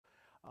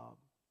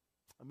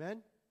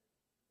Amen?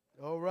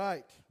 All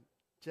right.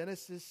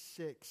 Genesis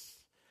 6,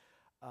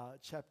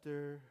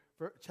 chapter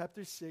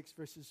 6,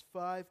 verses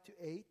 5 to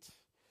 8.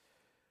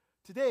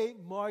 Today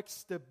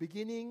marks the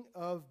beginning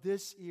of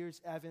this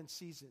year's Advent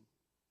season.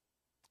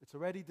 It's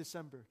already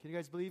December. Can you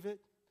guys believe it?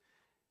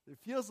 It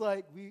feels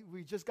like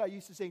we just got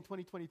used to saying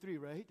 2023,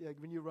 right? Like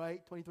when you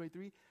write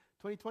 2023,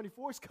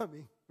 2024 is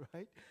coming,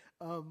 right?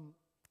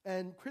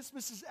 And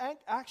Christmas is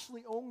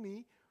actually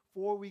only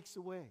 4 weeks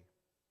away.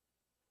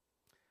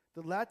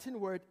 The Latin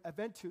word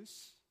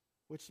adventus,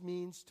 which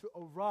means to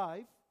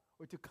arrive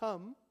or to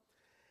come,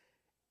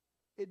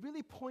 it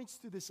really points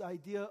to this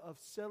idea of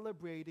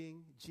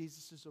celebrating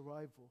Jesus'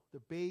 arrival, the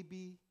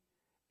baby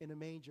in a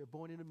manger,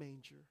 born in a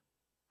manger.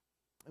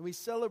 And we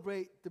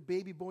celebrate the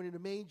baby born in a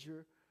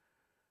manger.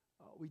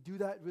 We do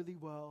that really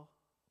well.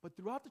 But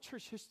throughout the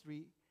church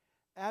history,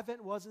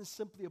 Advent wasn't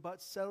simply about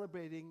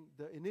celebrating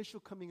the initial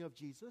coming of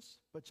Jesus,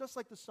 but just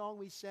like the song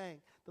we sang,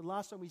 the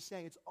last song we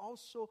sang, it's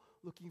also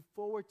looking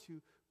forward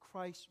to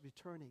Christ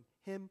returning,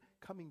 Him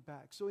coming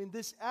back. So in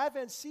this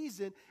Advent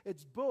season,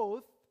 it's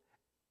both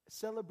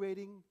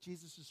celebrating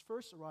Jesus'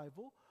 first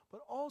arrival, but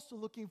also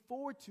looking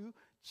forward to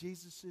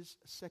Jesus'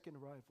 second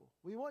arrival.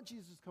 We want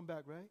Jesus to come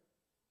back, right?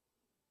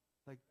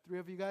 Like 3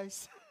 of you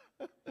guys?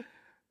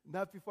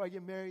 Not before I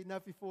get married,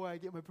 not before I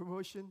get my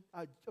promotion.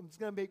 I'm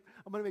gonna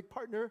make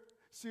partner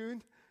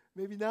soon.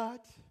 Maybe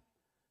not.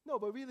 No,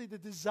 but really the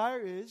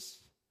desire is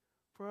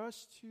for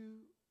us to,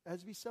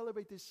 as we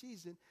celebrate this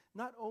season,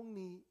 not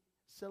only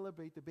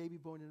celebrate the baby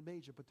born in a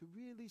manger, but to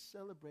really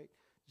celebrate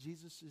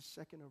Jesus'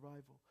 second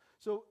arrival.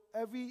 So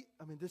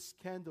this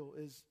candle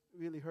is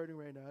really hurting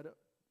right now.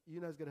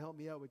 Yuna's going to help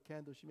me out with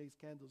candles. She makes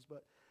candles.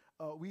 But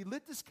we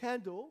lit this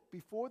candle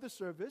before the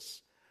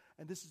service,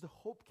 and this is the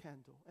hope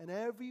candle. And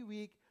every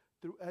week,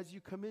 as you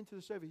come into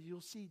the service,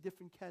 you'll see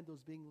different candles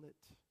being lit.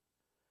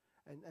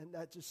 And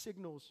that just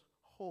signals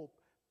hope,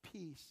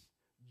 peace,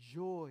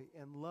 joy,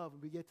 and love.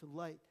 And we get to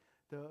light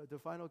the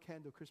final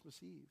candle Christmas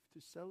Eve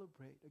to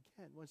celebrate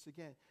once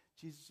again,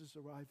 Jesus'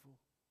 arrival.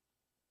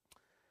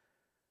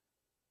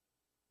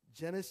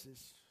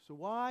 Genesis. So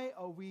why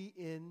are we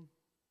in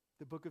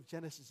the book of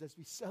Genesis as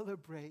we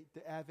celebrate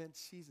the Advent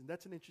season?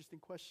 That's an interesting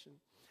question.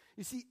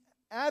 You see,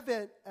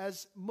 Advent,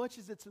 as much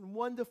as it's a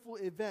wonderful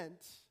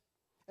event,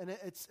 and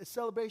it's a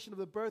celebration of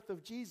the birth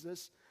of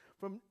Jesus,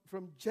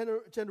 from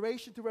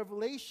generation to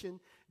revelation,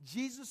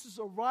 Jesus'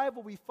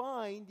 arrival we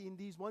find in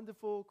these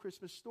wonderful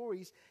Christmas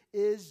stories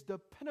is the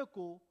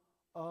pinnacle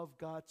of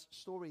God's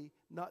story,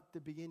 not the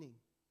beginning.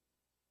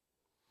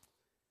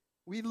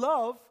 We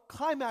love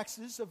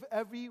climaxes of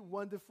every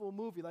wonderful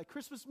movie, like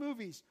Christmas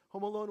movies.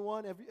 Home Alone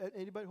 1,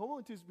 anybody? Home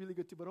Alone 2 is really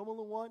good too, but Home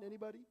Alone 1,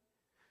 anybody?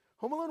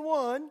 Home Alone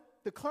 1,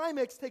 the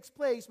climax takes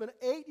place when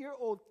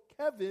 8-year-old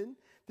Kevin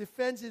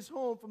defends his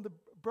home from the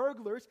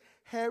burglars,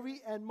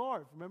 Harry and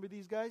Marv. Remember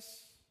these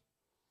guys?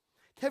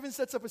 Kevin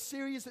sets up a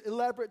series of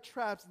elaborate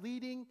traps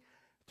leading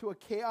to a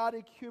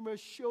chaotic,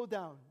 humorous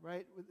showdown,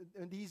 right?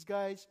 And these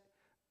guys,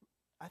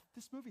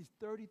 this movie is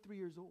 33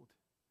 years old.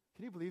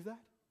 Can you believe that?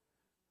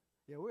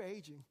 Yeah, we're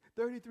aging.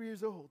 33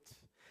 years old.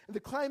 And the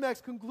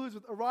climax concludes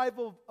with the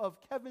arrival of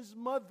Kevin's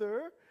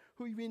mother,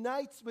 who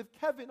reunites with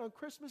Kevin on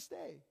Christmas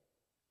Day.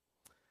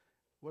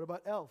 What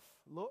about Elf?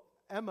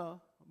 Emma,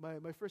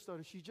 my first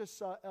daughter, she just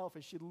saw Elf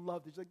and she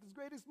loved it. She's like, this is the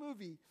greatest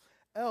movie.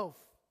 Elf,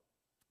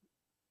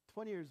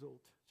 20 years old.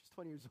 She's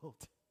 20 years old.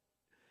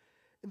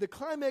 In the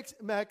climax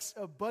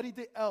of Buddy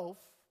the Elf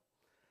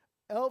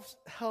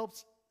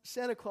helps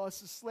Santa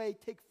Claus's sleigh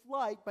take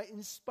flight by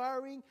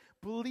inspiring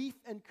belief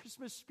and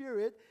Christmas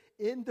spirit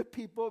in the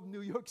people of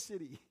New York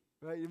City.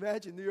 Right?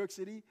 Imagine New York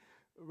City,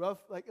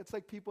 rough, like it's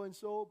like People in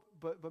Seoul,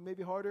 but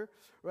maybe harder,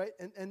 right?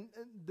 And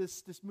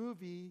this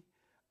movie,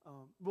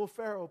 Will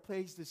Ferrell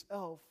plays this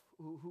elf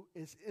who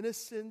is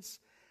innocence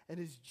and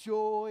his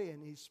joy,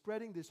 and he's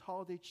spreading this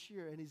holiday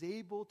cheer, and he's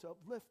able to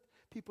uplift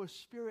people's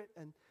spirit,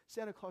 and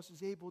Santa Claus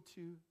is able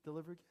to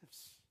deliver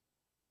gifts.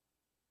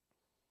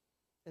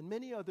 And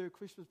many other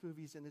Christmas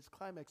movies and its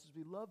climaxes,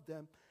 we love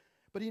them.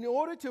 But in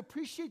order to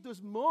appreciate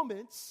those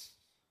moments,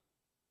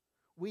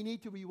 we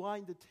need to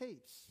rewind the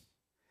tapes.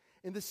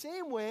 In the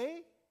same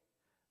way,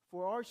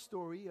 for our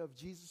story of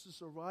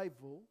Jesus'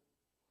 arrival,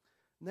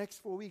 next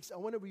 4 weeks, I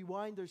want to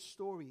rewind their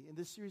story. And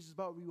this series is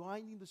about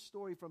rewinding the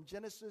story from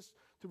Genesis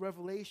to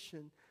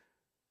Revelation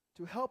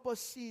to help us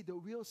see the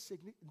real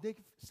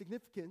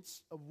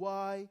significance of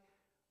why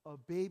a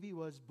baby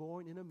was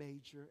born in a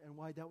manger and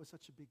why that was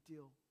such a big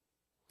deal.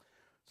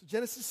 So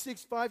Genesis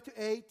 6, 5 to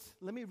 8,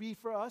 let me read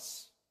for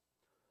us.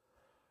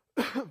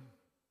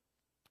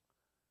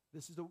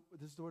 This is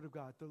the word of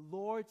God. The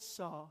Lord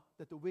saw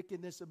that the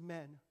wickedness of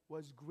men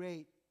was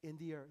great in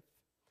the earth,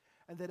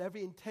 and that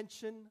every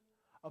intention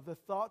of the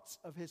thoughts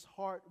of his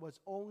heart was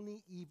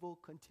only evil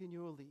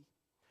continually.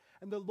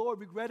 And the Lord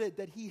regretted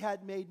that he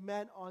had made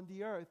man on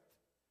the earth,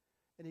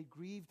 and it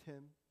grieved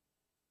him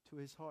to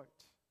his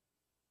heart.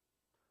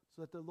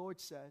 So that the Lord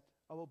said,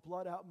 I will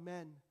blot out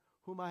men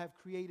whom I have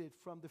created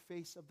from the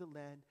face of the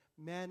land,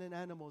 man and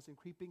animals and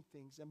creeping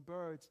things and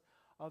birds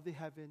of the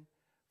heaven,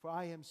 for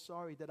I am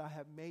sorry that I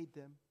have made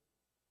them.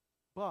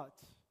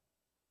 But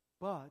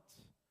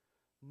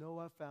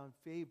Noah found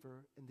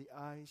favor in the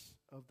eyes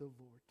of the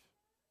Lord.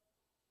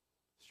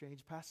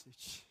 Strange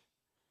passage.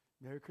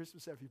 Merry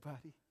Christmas,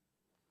 everybody.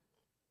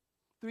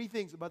 3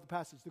 things about the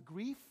passage: the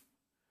grief,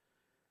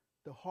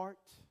 the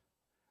heart,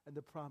 and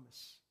the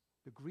promise.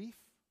 The grief,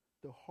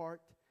 the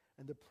heart,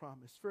 and the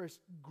promise.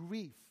 First,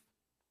 grief.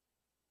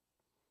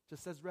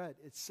 Just as read,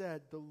 it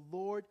said, the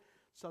Lord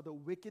saw the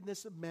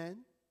wickedness of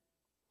men,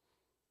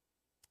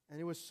 and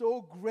it was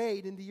so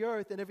great in the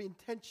earth, and every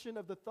intention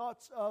of the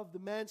thoughts of the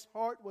man's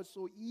heart was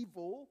so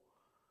evil,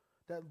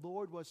 that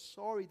Lord was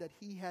sorry that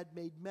he had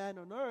made man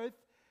on earth,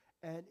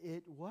 and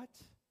it what?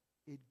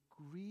 It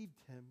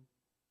grieved him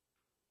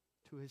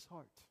to his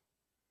heart.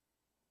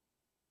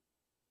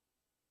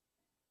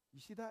 You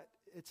see that?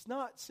 It's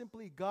not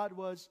simply God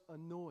was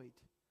annoyed.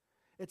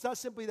 It's not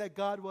simply that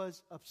God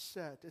was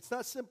upset. It's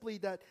not simply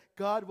that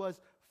God was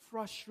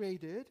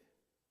frustrated.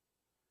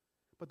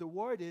 But the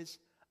word is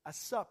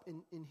asap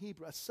in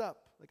Hebrew. Asap,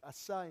 like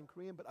asa in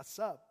Korean, but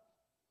asap,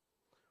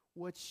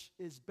 which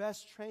is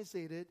best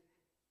translated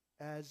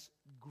as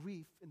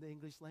grief in the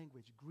English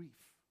language. Grief.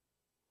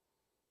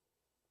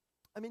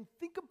 I mean,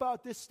 think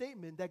about this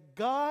statement that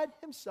God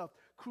himself,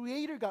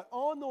 creator God,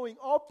 all-knowing,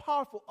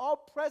 all-powerful,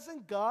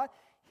 all-present God,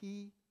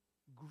 he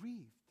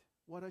grieved.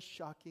 What a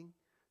shocking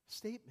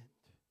statement.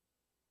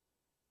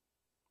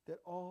 That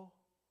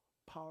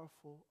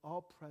all-powerful,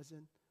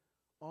 all-present,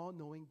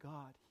 all-knowing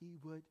God, he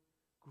would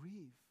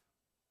grieve.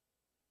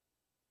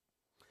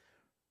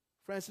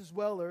 Francis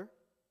Weller,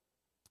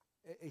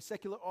 a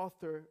secular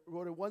author,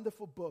 wrote a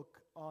wonderful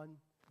book on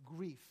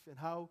grief and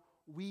how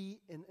we,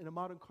 in a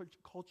modern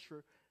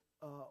culture,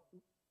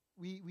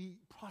 we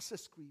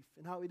process grief,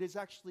 and how it is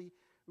actually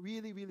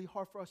really, really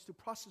hard for us to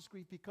process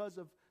grief because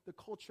of the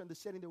culture and the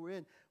setting that we're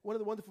in. One of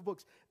the wonderful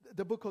books,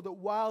 the book called The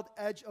Wild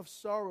Edge of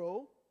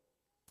Sorrow,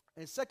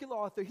 and a secular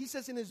author, he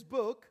says in his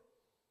book,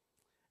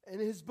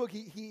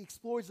 he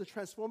explores the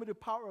transformative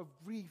power of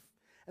grief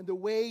and the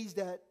ways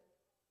that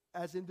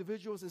as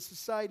individuals and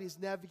societies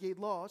navigate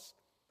loss.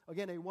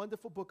 Again, a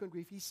wonderful book on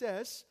grief. He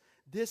says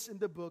this in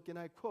the book, and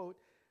I quote,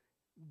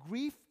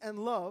 "Grief and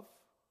love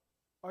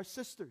are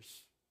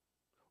sisters,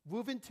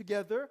 woven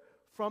together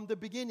from the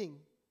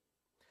beginning.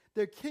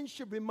 Their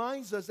kinship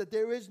reminds us that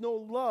there is no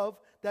love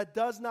that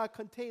does not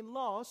contain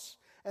loss,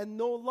 and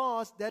no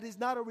loss that is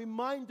not a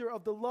reminder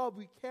of the love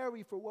we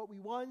carry for what we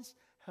once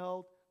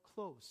held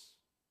close."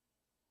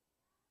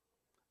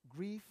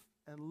 Grief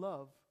and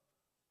love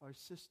are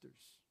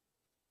sisters.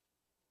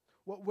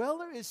 What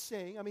Weller is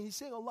saying, I mean, he's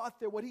saying a lot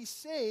there. What he's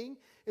saying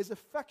is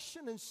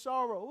affection and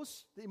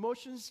sorrows, the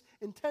emotions,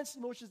 intense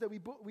emotions that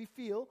we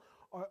feel,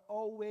 are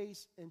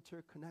always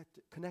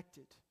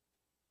connected.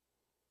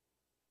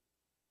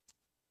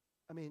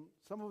 I mean,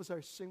 some of us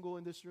are single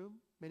in this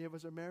room. Many of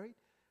us are married.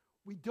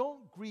 We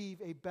don't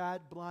grieve a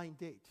bad blind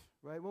date,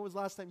 right? When was the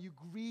last time you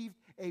grieved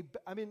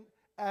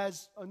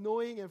as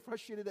annoying and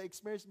frustrated that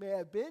experience may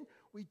have been,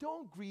 we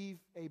don't grieve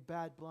a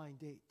bad blind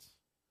date.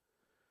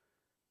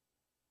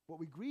 What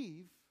we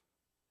grieve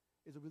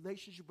is a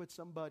relationship with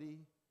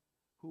somebody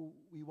who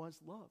we once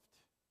loved.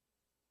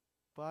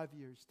 5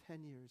 years,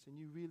 10 years, and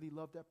you really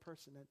loved that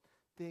person and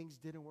things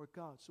didn't work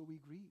out, so we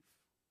grieve.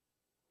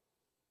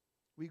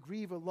 We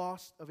grieve a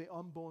loss of an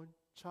unborn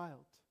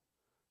child.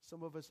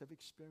 Some of us have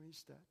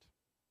experienced that.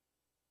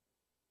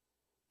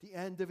 The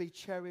end of a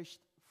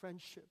cherished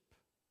friendship.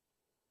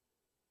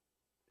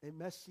 A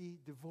messy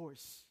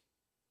divorce.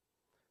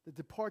 The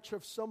departure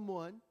of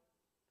someone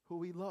who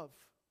we love.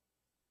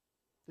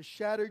 The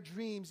shattered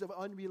dreams of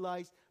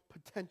unrealized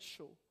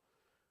potential.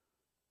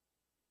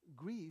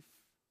 Grief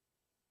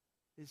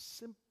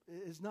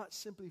is not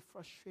simply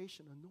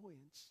frustration,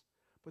 annoyance,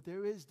 but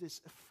there is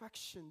this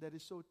affection that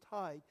is so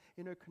tied,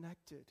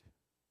 interconnected.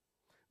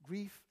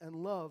 Grief and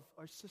love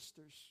are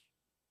sisters.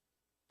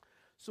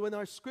 So in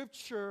our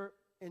scripture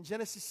in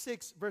Genesis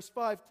 6, verse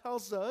 5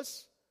 tells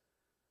us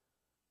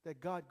that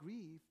God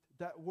grieved.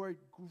 That word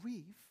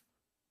grief,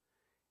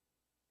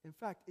 in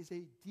fact, is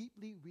a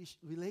deeply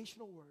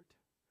relational word.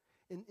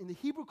 In the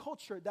Hebrew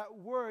culture, that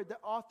word the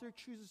author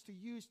chooses to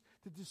use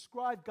to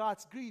describe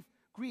God's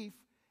grief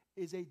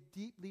is a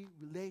deeply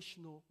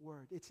relational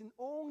word. It's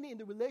only in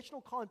the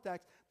relational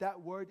context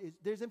that word is.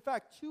 There's in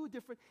fact 2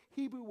 different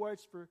Hebrew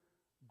words for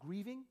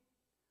grieving.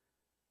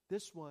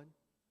 This one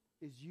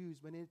is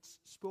used when it's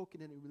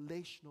spoken in a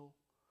relational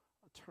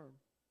term.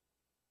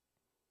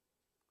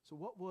 So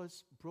what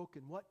was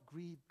broken? What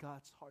grieved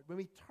God's heart? When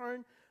we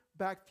turn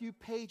back a few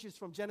pages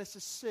from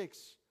Genesis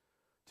 6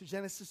 to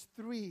Genesis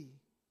 3,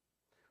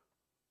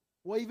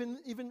 well,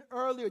 even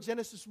earlier,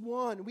 Genesis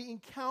 1, we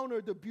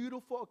encounter the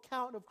beautiful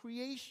account of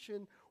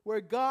creation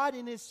where God,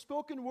 in his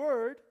spoken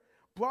word,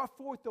 brought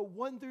forth the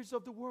wonders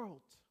of the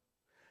world.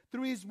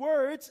 Through his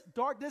words,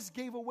 darkness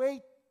gave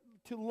way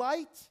to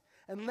light,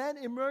 and land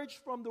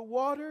emerged from the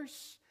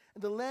waters,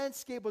 and the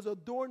landscape was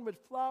adorned with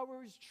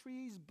flowers,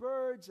 trees,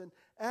 birds, and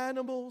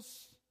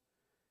animals.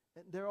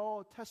 And they're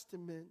all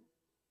testament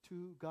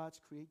to God's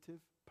creative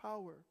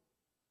power.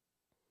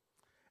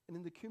 And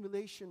in the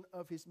accumulation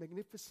of his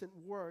magnificent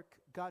work,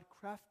 God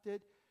crafted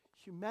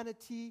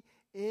humanity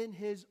in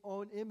his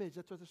own image.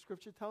 That's what the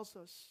scripture tells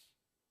us.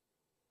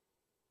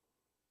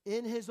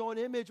 In his own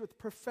image, with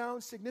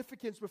profound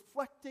significance,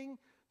 reflecting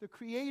the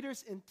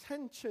Creator's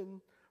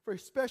intention for a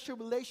special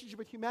relationship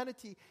with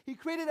humanity. He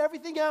created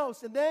everything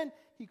else, and then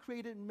he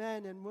created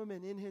men and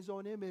women in his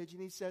own image,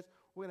 and he says,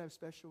 we're going to have a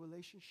special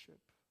relationship.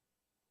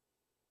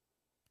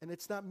 And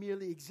it's not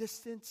merely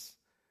existence,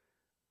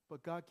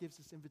 but God gives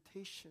us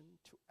invitation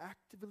to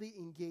actively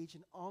engage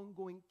in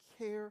ongoing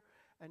care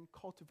and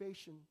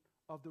cultivation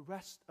of the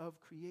rest of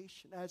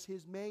creation. As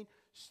his main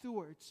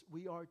stewards,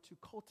 we are to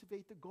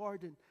cultivate the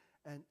garden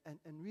and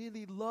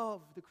really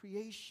love the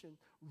creation,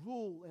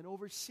 rule and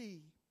oversee.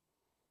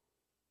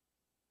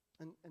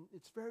 And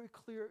it's very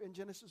clear in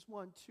Genesis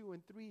 1, 2,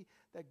 and 3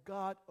 that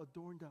God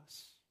adorned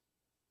us,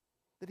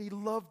 that he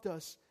loved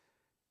us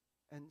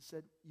and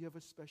said, you have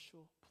a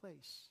special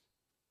place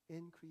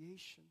in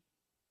creation.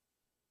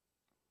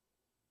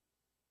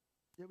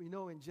 Yet we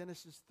know in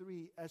Genesis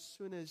 3, as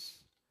soon as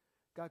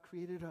God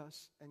created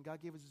us and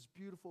God gave us this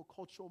beautiful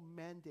cultural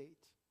mandate,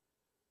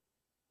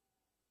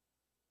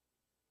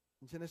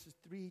 in Genesis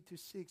 3 to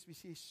 6, we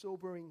see a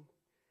sobering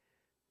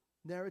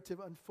narrative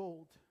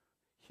unfold.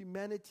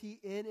 Humanity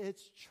in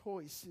its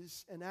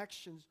choices and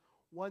actions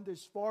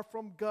wanders far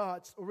from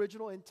God's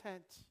original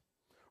intent.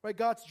 Right?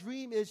 God's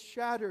dream is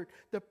shattered.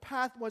 The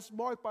path once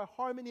marked by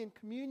harmony and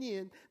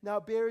communion now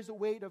bears the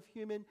weight of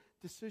human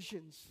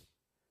decisions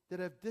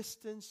that have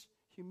distanced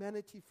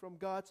humanity from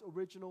God's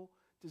original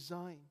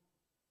design.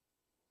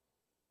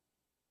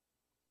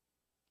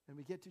 And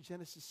we get to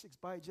Genesis 6.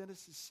 By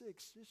Genesis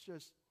 6, it's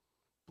just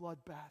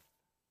bloodbath.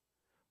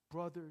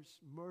 Brothers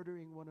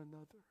murdering one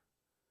another.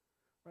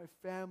 Right?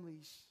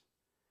 Families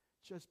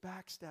just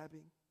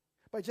backstabbing.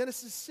 By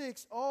Genesis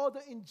 6, all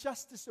the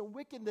injustice and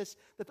wickedness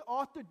that the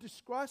author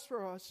describes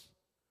for us,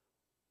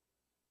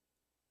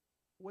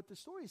 what the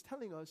story is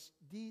telling us,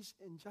 these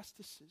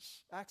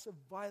injustices, acts of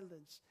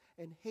violence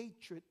and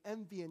hatred,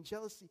 envy and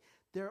jealousy,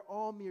 they're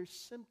all mere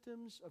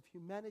symptoms of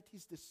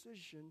humanity's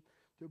decision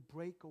to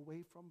break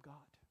away from God.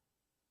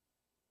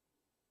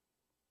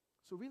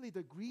 So really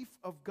the grief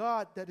of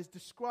God that is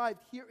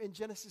described here in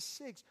Genesis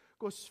 6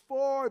 goes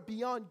far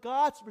beyond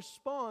God's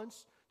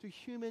response to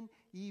human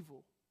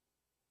evil.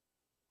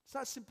 It's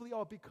not simply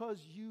all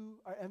because you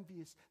are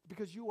envious,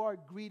 because you are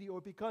greedy, or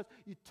because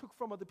you took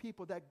from other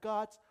people that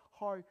God's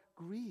heart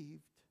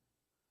grieved.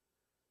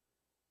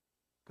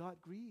 God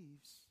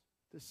grieves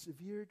the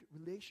severed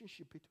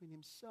relationship between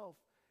himself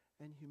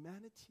and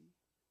humanity.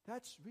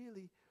 That's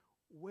really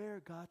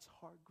where God's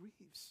heart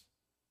grieves.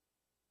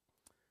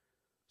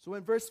 So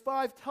when verse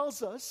 5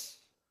 tells us,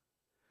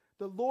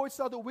 the Lord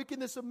saw the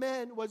wickedness of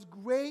man was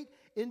great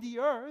in the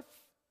earth,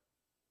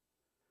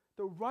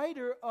 the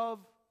writer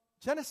of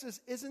Genesis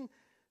isn't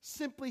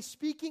simply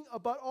speaking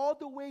about all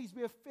the ways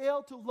we have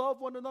failed to love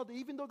one another,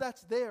 even though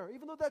that's there,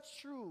 even though that's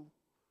true.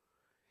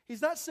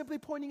 He's not simply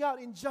pointing out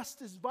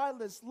injustice,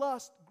 violence,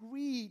 lust,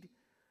 greed,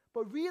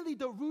 but really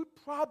the root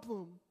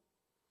problem.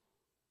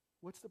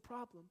 What's the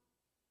problem?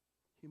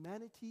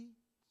 Humanity's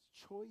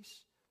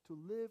choice to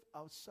live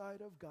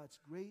outside of God's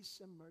grace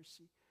and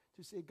mercy.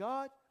 To say,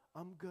 God,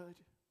 I'm good.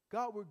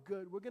 God, we're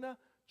good. We're going to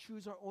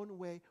choose our own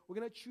way. We're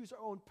going to choose our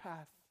own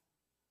path.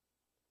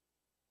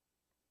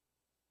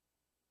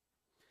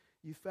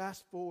 You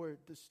fast forward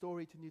the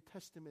story to New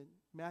Testament,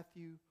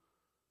 Matthew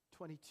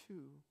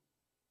 22.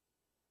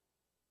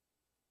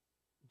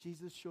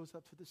 Jesus shows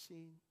up to the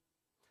scene.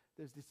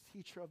 There's this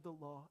teacher of the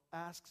law,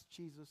 asks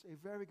Jesus a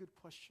very good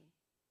question.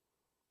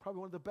 Probably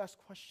one of the best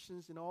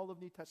questions in all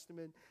of New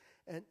Testament.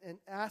 And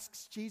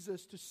asks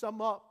Jesus to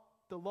sum up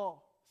the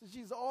law. Says,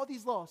 Jesus, all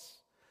these laws,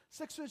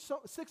 600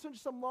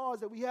 some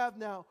laws that we have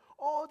now,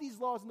 all these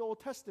laws in the Old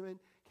Testament,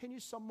 can you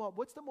sum up?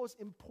 What's the most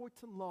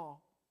important law?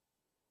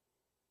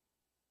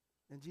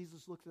 And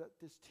Jesus looks at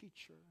this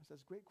teacher and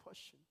says, great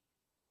question.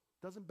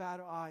 Doesn't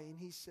bat an eye. And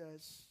he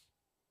says,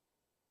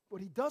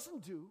 what he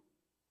doesn't do,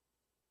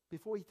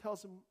 before he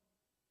tells him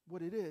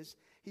what it is,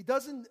 he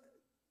doesn't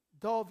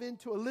delve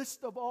into a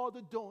list of all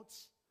the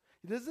don'ts.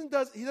 He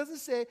doesn't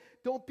say,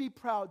 don't be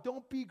proud,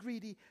 don't be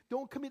greedy,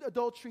 don't commit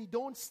adultery,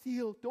 don't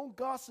steal, don't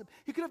gossip.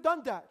 He could have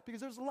done that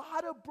because there's a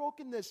lot of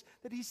brokenness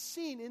that he's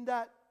seen in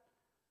that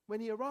when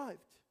he arrived.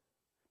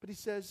 But he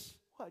says,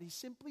 what? He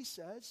simply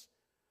says,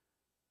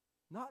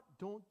 not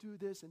don't do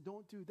this and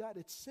don't do that.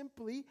 It's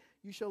simply,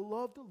 you shall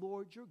love the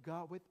Lord your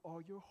God with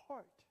all your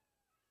heart,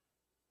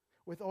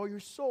 with all your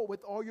soul,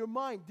 with all your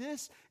mind.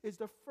 This is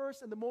the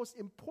first and the most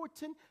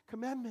important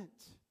commandment.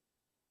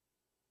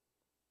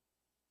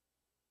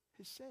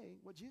 Saying,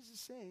 what Jesus is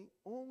saying,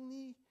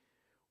 only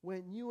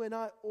when you and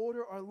I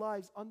order our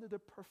lives under the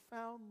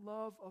profound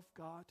love of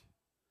God,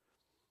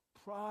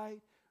 pride,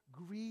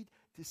 greed,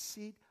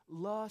 deceit,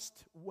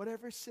 lust,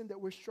 whatever sin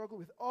that we're struggling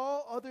with,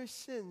 all other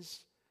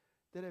sins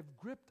that have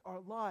gripped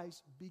our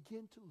lives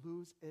begin to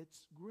lose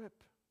its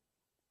grip.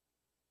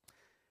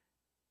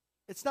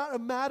 It's not a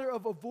matter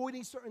of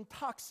avoiding certain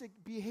toxic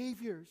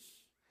behaviors.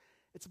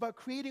 It's about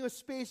creating a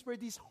space where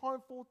these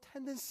harmful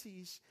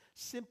tendencies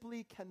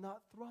simply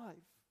cannot thrive.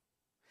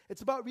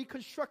 It's about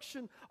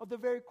reconstruction of the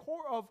very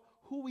core of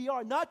who we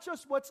are, not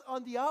just what's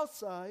on the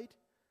outside,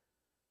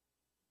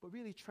 but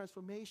really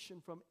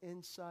transformation from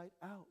inside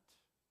out.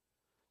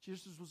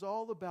 Jesus was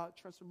all about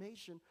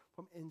transformation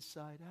from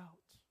inside out.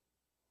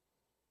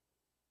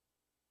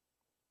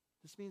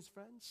 This means,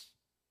 friends,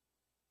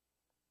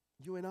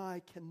 you and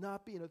I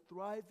cannot be in a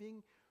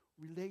thriving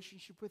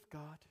relationship with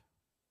God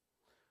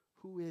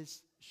who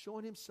is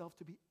showing himself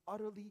to be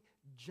utterly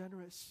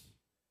generous,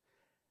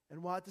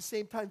 and while at the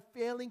same time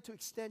failing to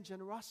extend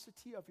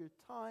generosity of your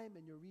time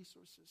and your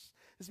resources.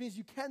 This means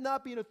you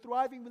cannot be in a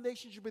thriving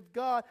relationship with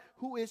God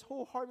who is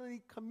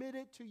wholeheartedly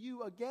committed to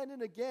you again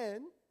and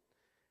again,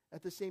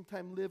 at the same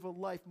time live a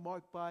life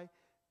marked by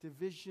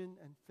division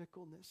and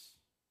fickleness.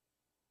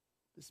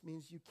 This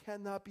means you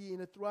cannot be in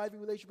a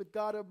thriving relationship with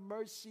God of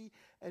mercy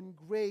and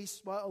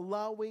grace while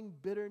allowing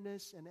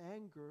bitterness and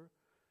anger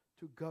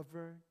to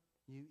govern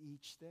you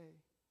each day.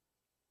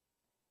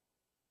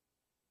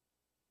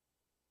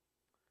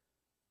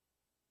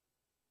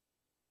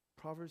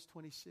 Proverbs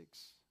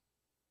 26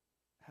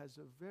 has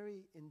a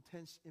very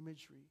intense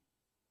imagery.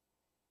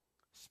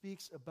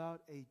 Speaks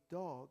about a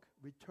dog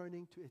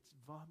returning to its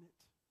vomit.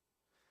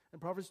 In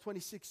Proverbs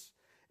 26,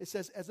 it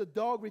says, as a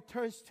dog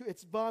returns to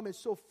its vomit,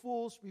 so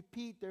fools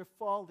repeat their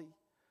folly.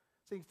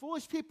 Saying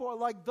foolish people are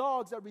like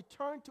dogs that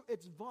return to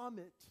its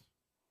vomit.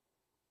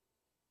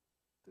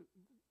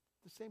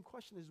 The same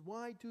question is,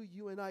 why do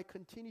you and I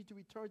continue to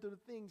return to the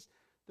things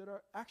that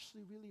are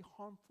actually really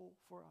harmful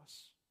for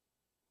us?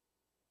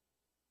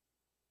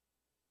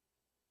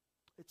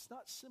 It's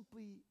not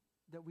simply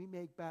that we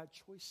make bad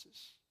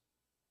choices.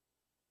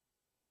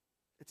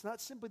 It's not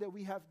simply that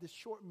we have this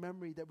short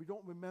memory that we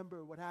don't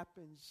remember what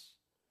happens.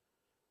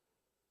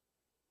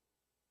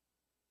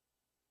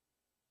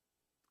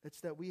 It's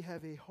that we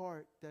have a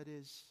heart that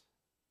is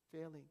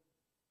failing.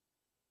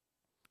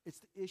 It's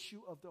the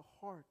issue of the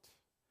heart.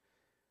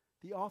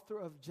 The author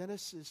of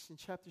Genesis in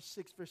chapter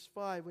 6, verse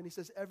 5, when he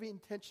says, every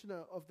intention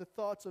of the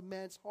thoughts of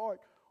man's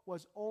heart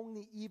was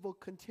only evil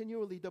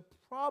continually. The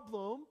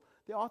problem,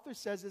 the author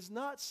says, is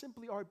not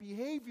simply our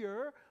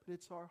behavior, but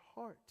it's our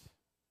heart.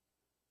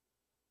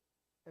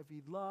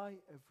 Every lie,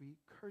 every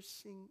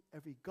cursing,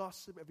 every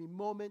gossip, every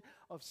moment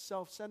of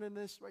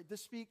self-centeredness. Right?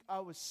 This week, I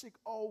was sick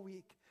all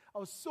week. I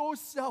was so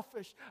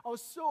selfish. I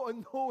was so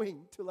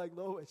annoying to like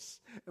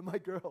Lois and my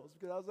girls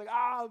because I was like,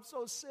 I'm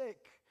so sick.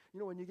 You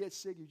know, when you get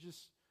sick,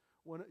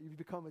 you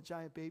become a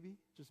giant baby.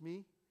 Just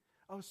me.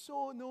 I was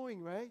so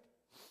annoying, right?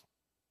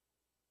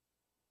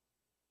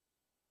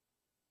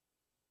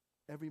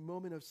 Every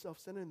moment of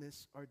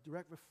self-centeredness are a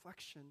direct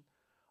reflection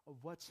of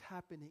what's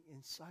happening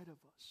inside of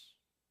us.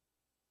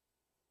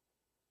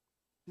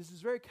 This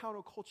is very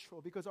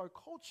countercultural because our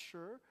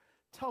culture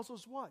tells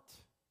us what?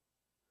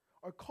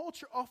 Our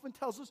culture often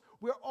tells us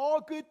we're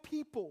all good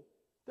people.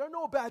 There are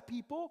no bad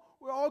people.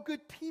 We're all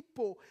good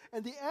people.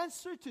 And the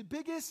answer to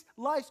biggest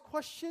life's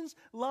questions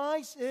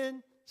lies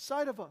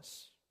inside of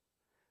us.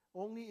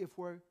 Only if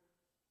we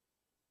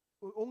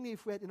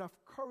had enough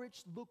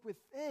courage to look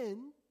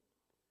within,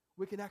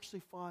 we can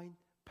actually find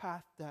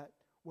path that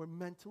we're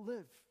meant to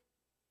live.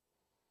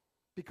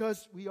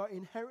 Because we are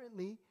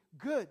inherently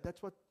good.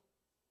 That's what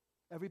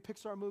every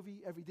Pixar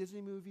movie, every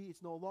Disney movie,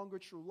 it's no longer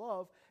true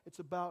love. It's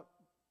about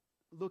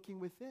looking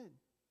within,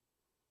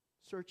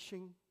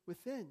 searching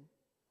within,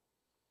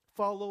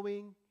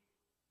 following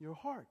your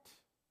heart.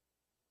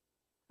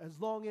 As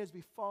long as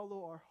we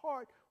follow our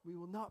heart, we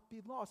will not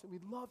be lost. And we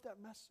love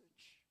that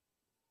message.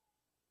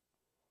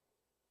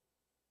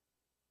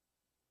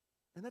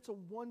 And that's a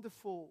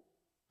wonderful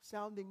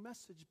sounding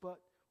message, but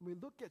when we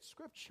look at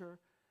Scripture,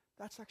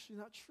 that's actually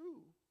not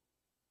true.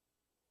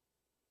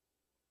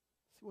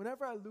 See,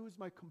 whenever I lose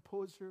my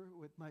composure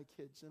with my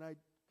kids, and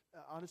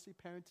honestly,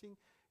 parenting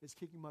is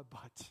kicking my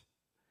butt.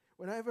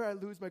 Whenever I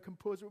lose my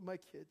composure with my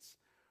kids,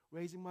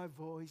 raising my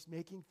voice,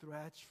 making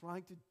threats,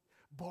 trying to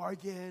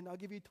bargain, I'll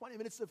give you 20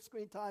 minutes of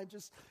screen time,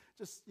 just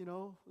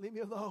leave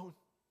me alone.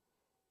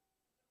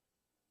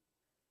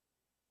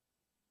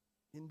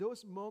 In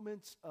those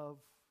moments of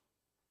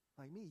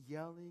like me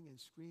yelling and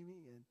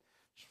screaming and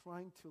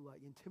trying to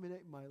like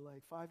intimidate my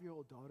like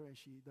 5-year-old daughter, and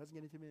she doesn't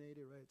get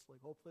intimidated, right? It's like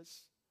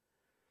hopeless.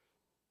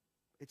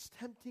 It's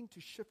tempting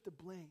to shift the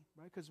blame,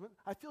 right? Because when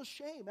I feel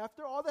shame.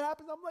 After all that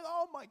happens, I'm like,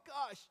 oh my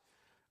gosh,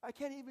 I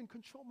can't even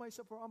control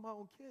myself around my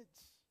own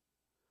kids.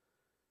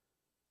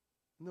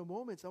 In the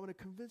moments, I want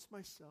to convince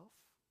myself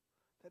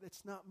that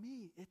it's not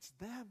me, it's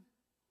them.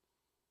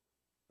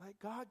 Like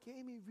God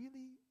gave me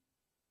really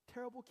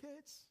terrible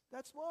kids.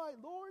 That's why,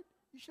 Lord,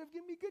 you should have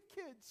given me good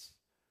kids.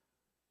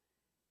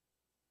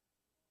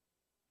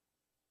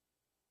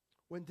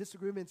 When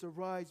disagreements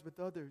arise with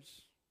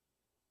others,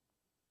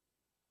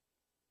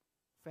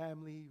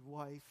 family,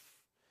 wife,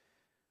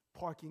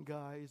 parking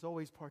guy is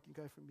always parking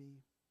guy for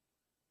me.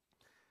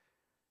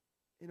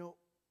 You know,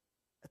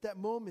 at that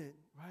moment,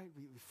 right,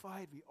 we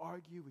fight, we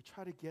argue, we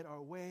try to get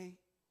our way.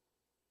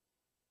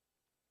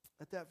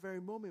 At that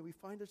very moment, we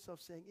find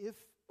ourselves saying, if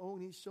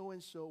only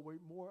so-and-so were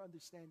more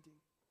understanding,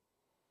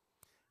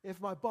 if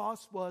my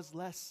boss was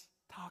less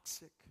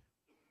toxic,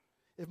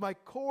 if my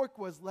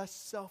coworker was less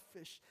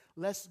selfish,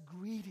 less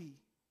greedy,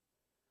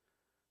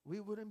 we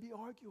wouldn't be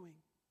arguing.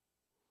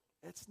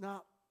 It's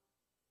not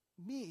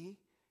me,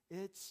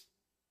 it's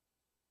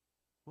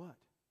what?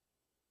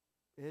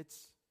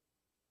 It's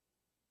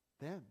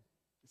them.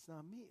 It's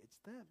not me, it's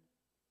them.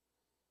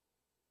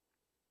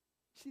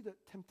 See the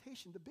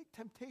temptation, the big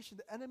temptation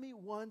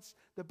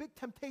the big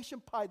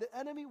temptation pie the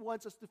enemy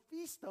wants us to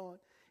feast on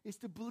is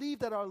to believe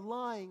that our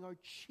lying, our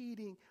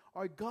cheating,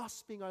 our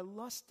gossiping, our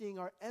lusting,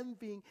 our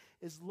envying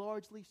is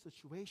largely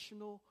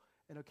situational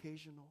and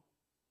occasional.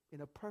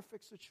 In a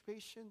perfect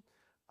situation,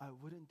 I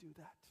wouldn't do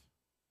that.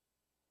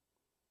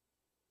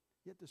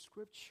 Yet the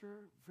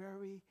scripture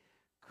very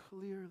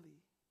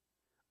clearly,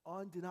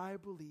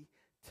 undeniably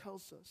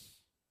tells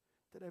us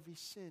that every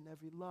sin,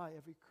 every lie,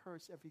 every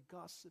curse, every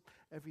gossip,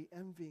 every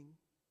envying,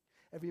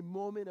 every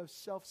moment of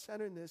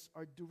self-centeredness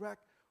are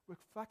direct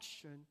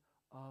reflection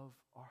of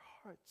our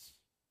hearts.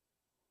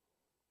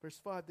 Verse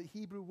 5, the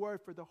Hebrew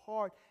word for the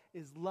heart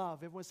is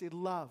love. Everyone say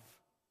love.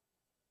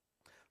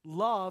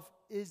 Love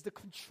is the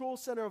control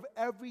center of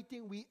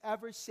everything we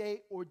ever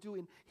say or do.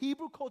 In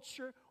Hebrew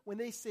culture, when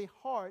they say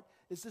heart,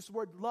 it's this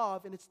word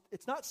love, and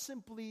it's not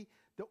simply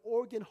the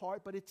organ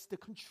heart, but it's the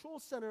control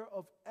center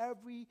of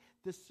every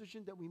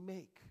decision that we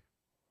make.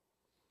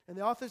 And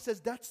the author says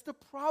that's the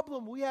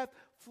problem. We have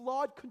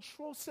flawed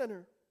control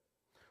center,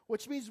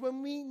 which means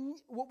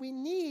what we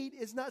need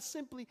is not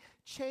simply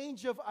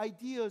change of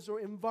ideas or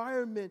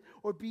environment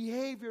or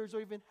behaviors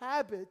or even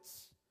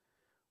habits.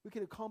 We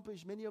can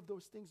accomplish many of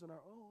those things on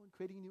our own,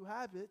 creating new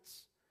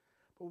habits.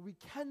 But what we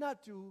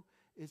cannot do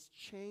is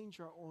change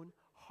our own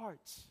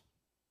hearts.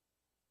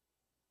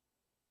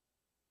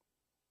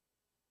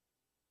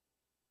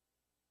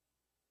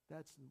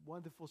 That's a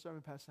wonderful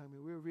sermon, Pastor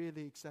Sangmin. We're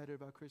really excited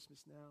about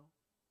Christmas now.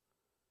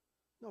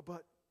 No,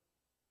 but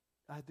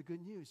I had the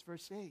good news.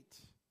 Verse 8.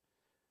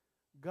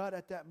 God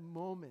at that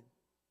moment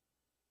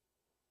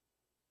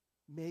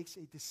makes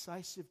a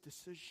decisive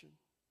decision.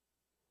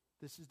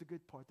 This is the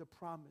good part, the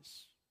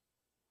promise.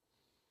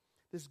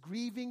 This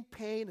grieving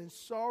pain and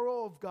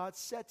sorrow of God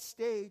sets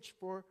stage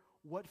for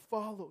what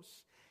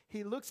follows.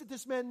 He looks at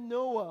this man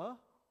Noah.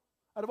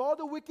 Out of all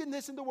the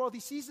wickedness in the world, he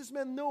sees this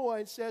man Noah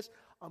and says,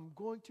 I'm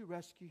going to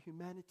rescue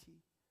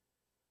humanity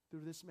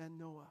through this man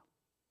Noah.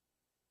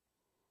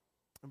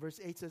 And verse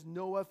 8 says,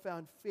 Noah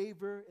found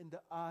favor in the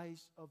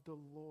eyes of the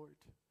Lord.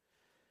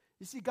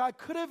 You see, God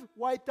could have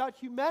wiped out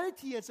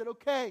humanity and said,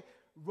 okay,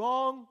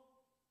 wrong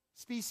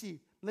species.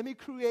 Let me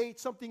create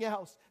something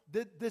else.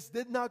 This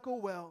did not go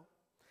well.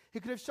 He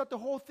could have shut the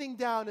whole thing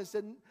down and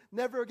said,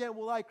 never again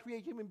will I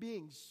create human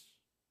beings.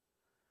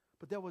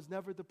 But that was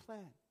never the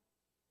plan.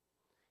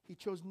 He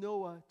chose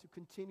Noah to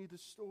continue the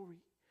story.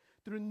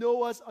 Through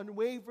Noah's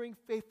unwavering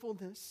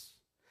faithfulness,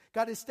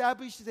 God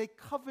establishes a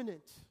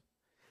covenant,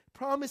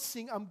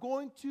 promising, I'm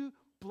going to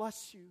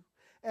bless you.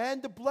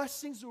 And the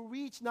blessings will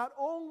reach not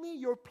only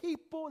your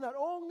people, not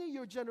only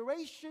your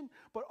generation,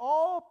 but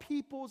all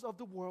peoples of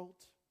the world.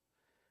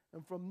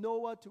 And from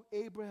Noah to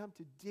Abraham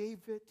to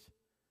David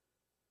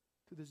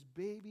to this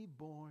baby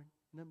born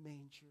in a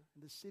manger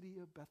in the city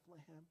of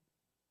Bethlehem.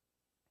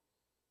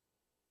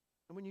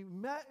 And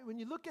when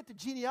you look at the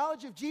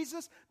genealogy of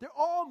Jesus, they're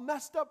all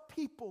messed up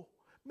people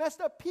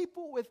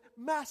with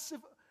massive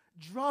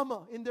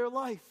drama in their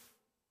life.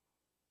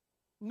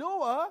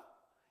 Noah,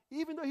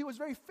 even though he was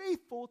very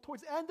faithful,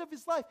 towards the end of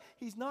his life,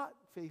 he's not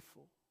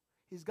faithful.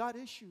 He's got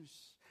issues.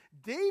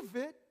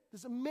 David,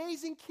 this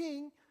amazing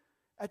king,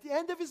 at the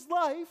end of his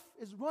life,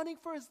 is running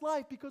for his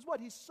life because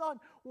what? His son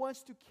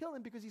wants to kill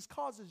him because he's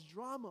causes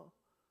drama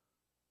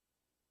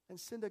and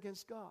sinned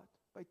against God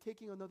by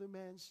taking another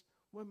man's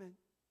woman.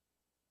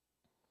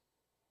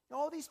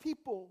 All these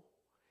people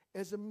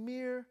as a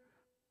mere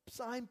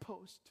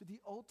signpost to the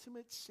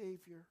ultimate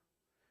Savior,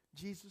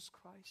 Jesus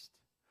Christ.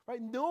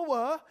 Right?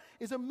 Noah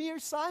is a mere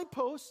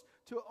signpost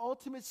to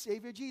ultimate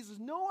Savior, Jesus.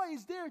 Noah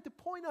is there to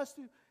point us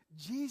to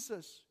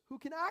Jesus, who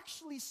can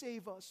actually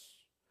save us.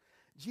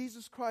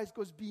 Jesus Christ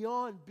goes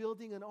beyond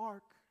building an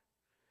ark.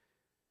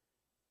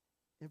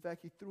 In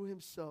fact, he threw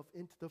himself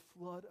into the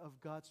flood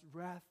of God's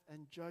wrath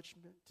and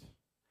judgment.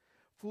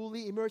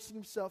 Fully immersing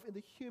himself in the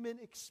human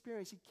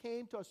experience. He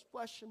came to us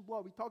flesh and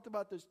blood. We talked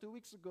about this 2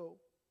 weeks ago.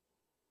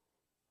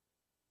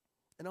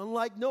 And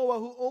unlike Noah,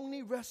 who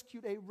only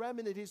rescued a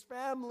remnant, his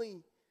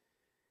family,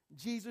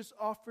 Jesus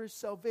offers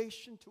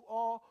salvation to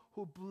all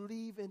who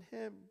believe in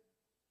him.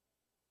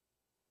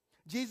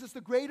 Jesus, the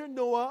greater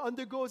Noah,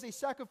 undergoes a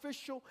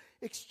sacrificial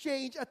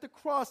exchange at the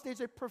cross. There's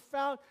a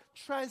profound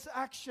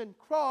transaction.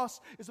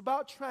 Cross is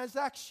about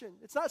transaction.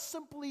 It's not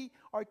simply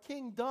our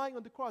King dying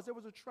on the cross. There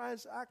was a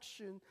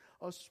transaction,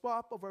 a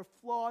swap of our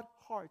flawed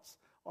hearts,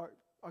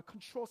 our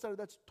control center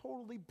that's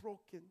totally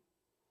broken,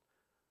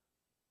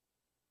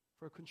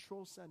 for a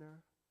control center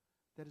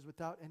that is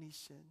without any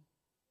sin.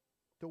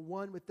 The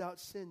one without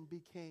sin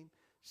became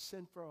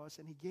sin for us,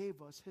 and he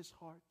gave us his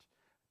heart,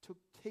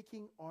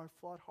 taking our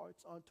flawed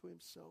hearts onto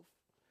himself.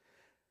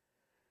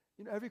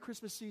 Every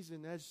Christmas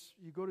season, as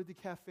you go to the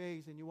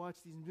cafes and you watch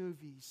these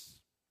movies,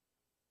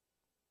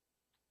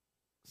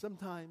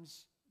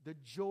 sometimes the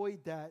joy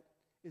that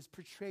is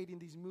portrayed in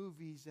these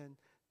movies and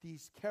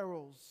these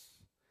carols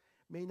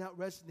may not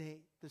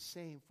resonate the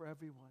same for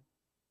everyone.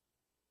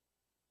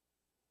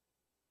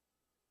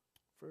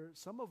 For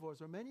some of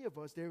us, or many of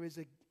us, there is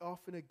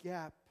often a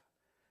gap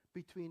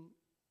between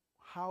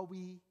how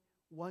we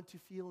want to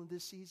feel in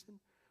this season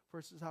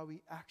versus how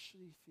we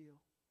actually feel.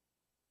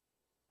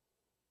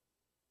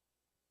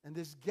 And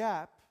this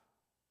gap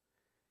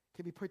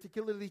can be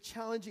particularly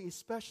challenging,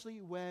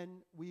 especially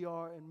when we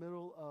are in the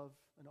middle of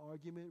an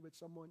argument with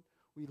someone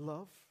we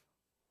love.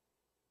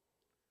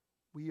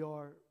 We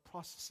are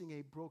processing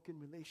a broken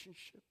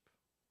relationship,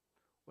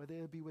 whether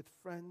it be with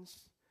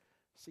friends,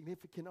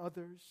 significant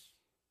others,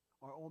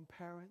 our own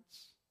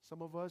parents.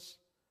 Some of us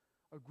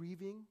are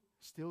grieving,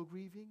 still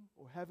grieving,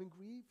 or haven't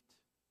grieved.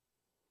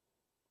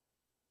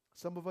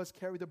 Some of us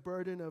carry the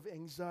burden of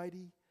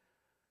anxiety,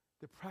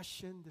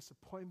 depression,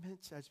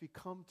 disappointments as we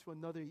come to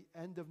another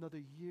end of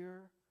another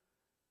year.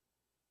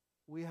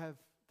 We have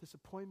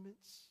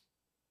disappointments,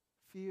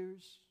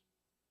 fears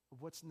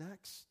of what's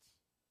next.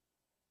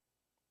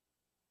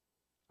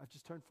 I've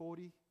just turned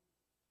 40,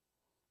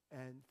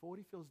 and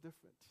 40 feels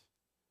different.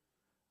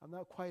 I'm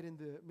not quite in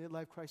the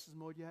midlife crisis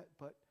mode yet,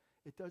 but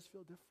it does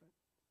feel different.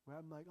 Where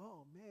I'm like,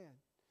 oh man.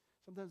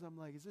 Sometimes I'm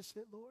like, is this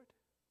it, Lord?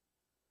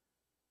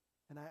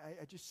 And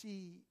I just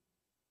see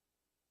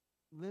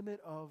limit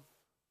of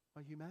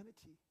my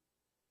humanity.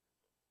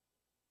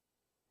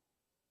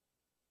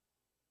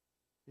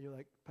 And you're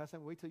like, Pastor,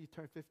 wait till you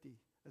turn 50.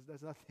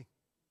 That's nothing.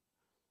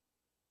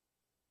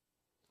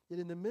 Yet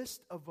in the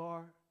midst of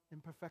our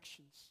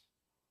imperfections,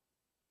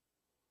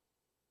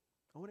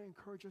 I want to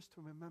encourage us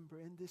to remember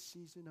in this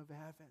season of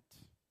Advent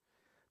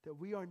that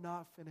we are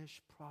not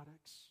finished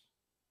products.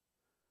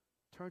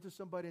 Turn to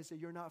somebody and say,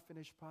 you're not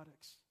finished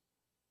products.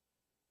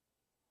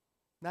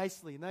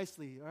 Nicely,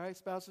 all right,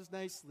 spouses,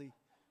 nicely,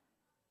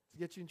 to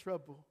get you in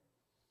trouble.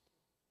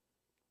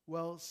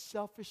 Well,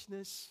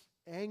 selfishness,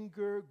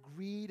 anger,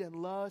 greed, and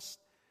lust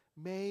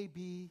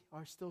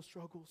are still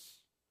struggles.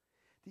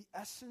 The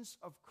essence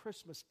of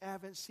Christmas,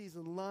 Advent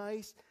season,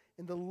 lies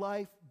in the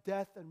life,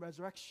 death, and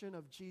resurrection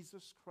of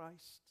Jesus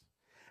Christ.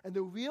 And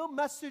the real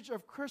message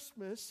of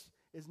Christmas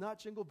is not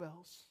jingle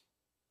bells.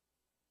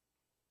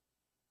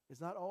 It's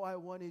not, all I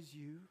want is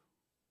you.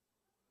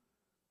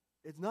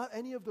 It's not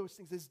any of those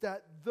things. It's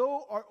that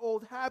though our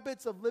old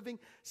habits of living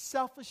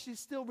selfishly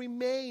still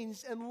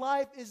remains, and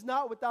life is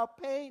not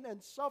without pain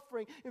and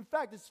suffering. In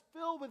fact, it's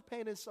filled with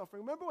pain and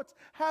suffering. Remember what's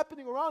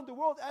happening around the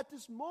world at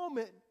this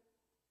moment.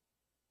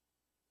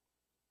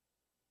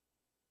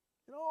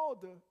 And all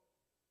the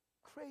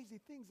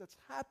crazy things that's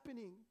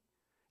happening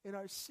in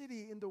our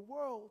city, in the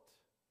world.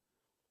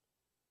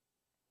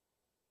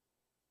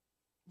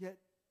 Yet,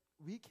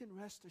 we can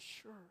rest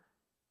assured,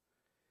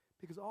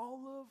 because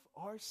all of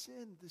our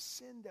sin, the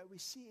sin that we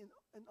see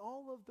in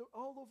all of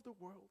the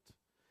world,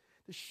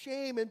 the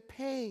shame and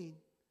pain,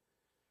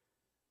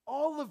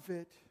 all of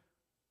it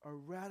are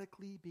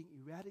radically being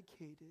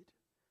eradicated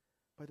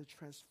by the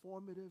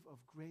transformative of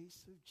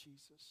grace of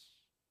Jesus.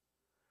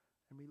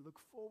 And we look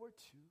forward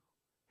to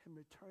Him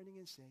returning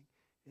and saying,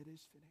 it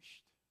is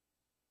finished.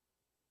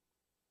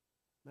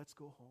 Let's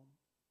go home.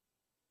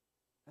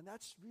 And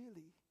that's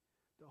really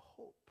the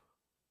hope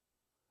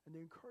and the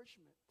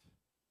encouragement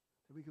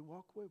that we can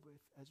walk away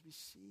with as we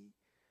see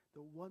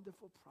the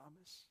wonderful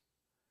promise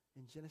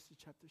in Genesis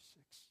chapter 6.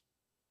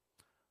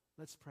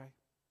 Let's pray.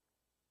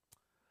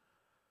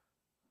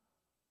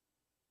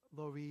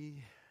 Lord,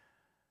 we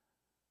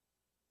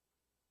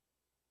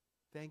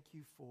thank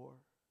you for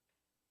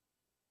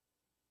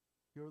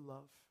your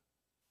love.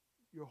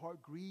 Your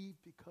heart grieved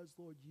because,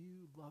 Lord,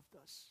 you loved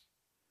us.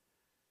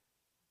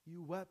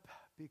 You wept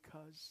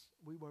because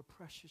we were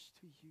precious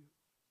to you.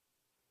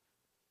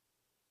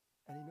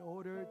 And in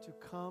order to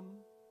come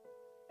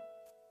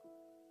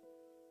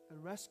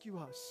and rescue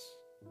us,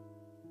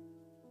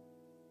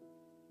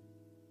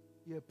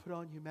 you have put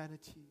on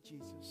humanity,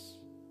 Jesus.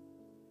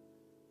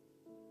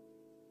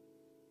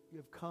 You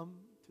have come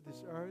to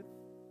this earth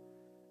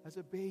as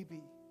a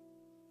baby,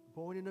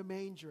 born in a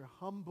manger,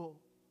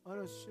 humble,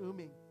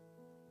 unassuming.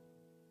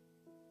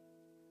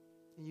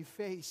 And you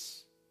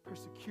face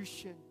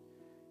persecution.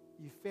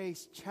 You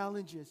face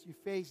challenges. You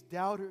face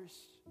doubters.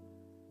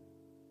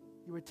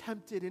 You were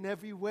tempted in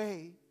every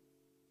way.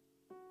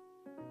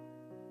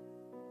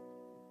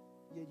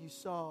 Yet you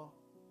saw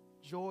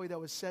joy that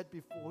was set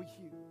before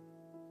you.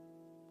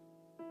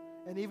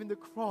 And even the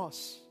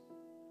cross,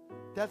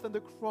 death on the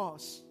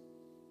cross,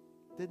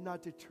 did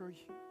not deter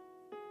you.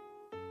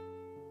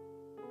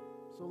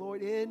 So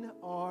Lord, in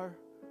our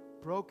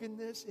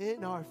brokenness,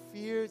 in our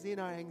fears, in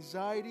our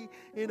anxiety,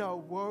 in our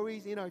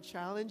worries, in our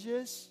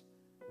challenges,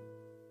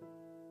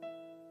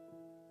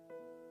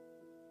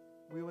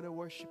 we want to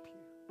worship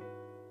you.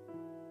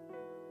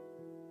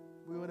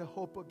 We want to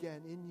hope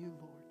again in you,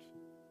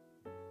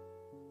 Lord.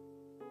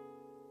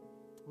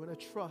 We want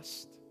to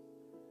trust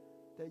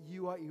that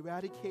you are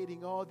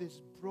eradicating all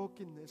this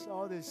brokenness,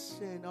 all this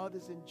sin, all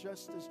this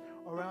injustice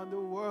around the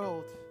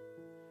world.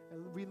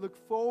 And we look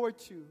forward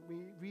to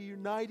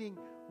reuniting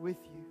with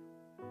you.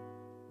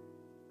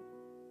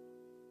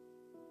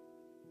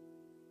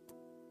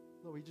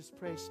 Lord, we just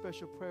pray a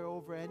special prayer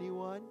over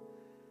anyone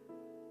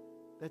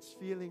that's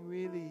feeling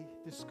really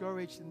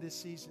discouraged in this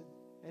season.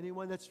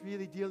 Anyone that's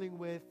really dealing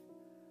with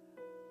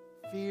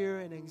fear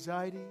and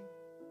anxiety,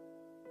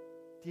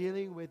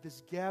 dealing with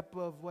this gap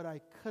of what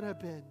I could have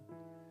been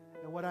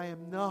and what I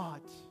am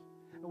not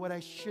and what I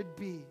should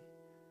be.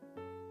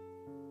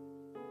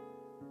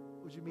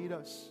 Would you meet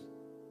us?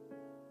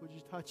 Would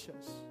you touch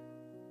us?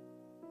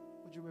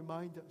 Would you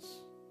remind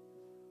us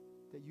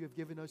that you have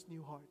given us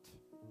new heart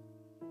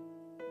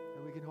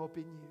and we can hope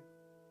in you?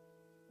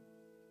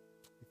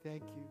 We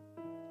thank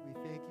you. We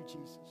thank you,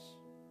 Jesus.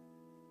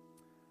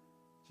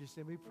 In Jesus'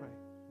 name we pray.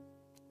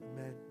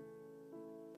 Amen.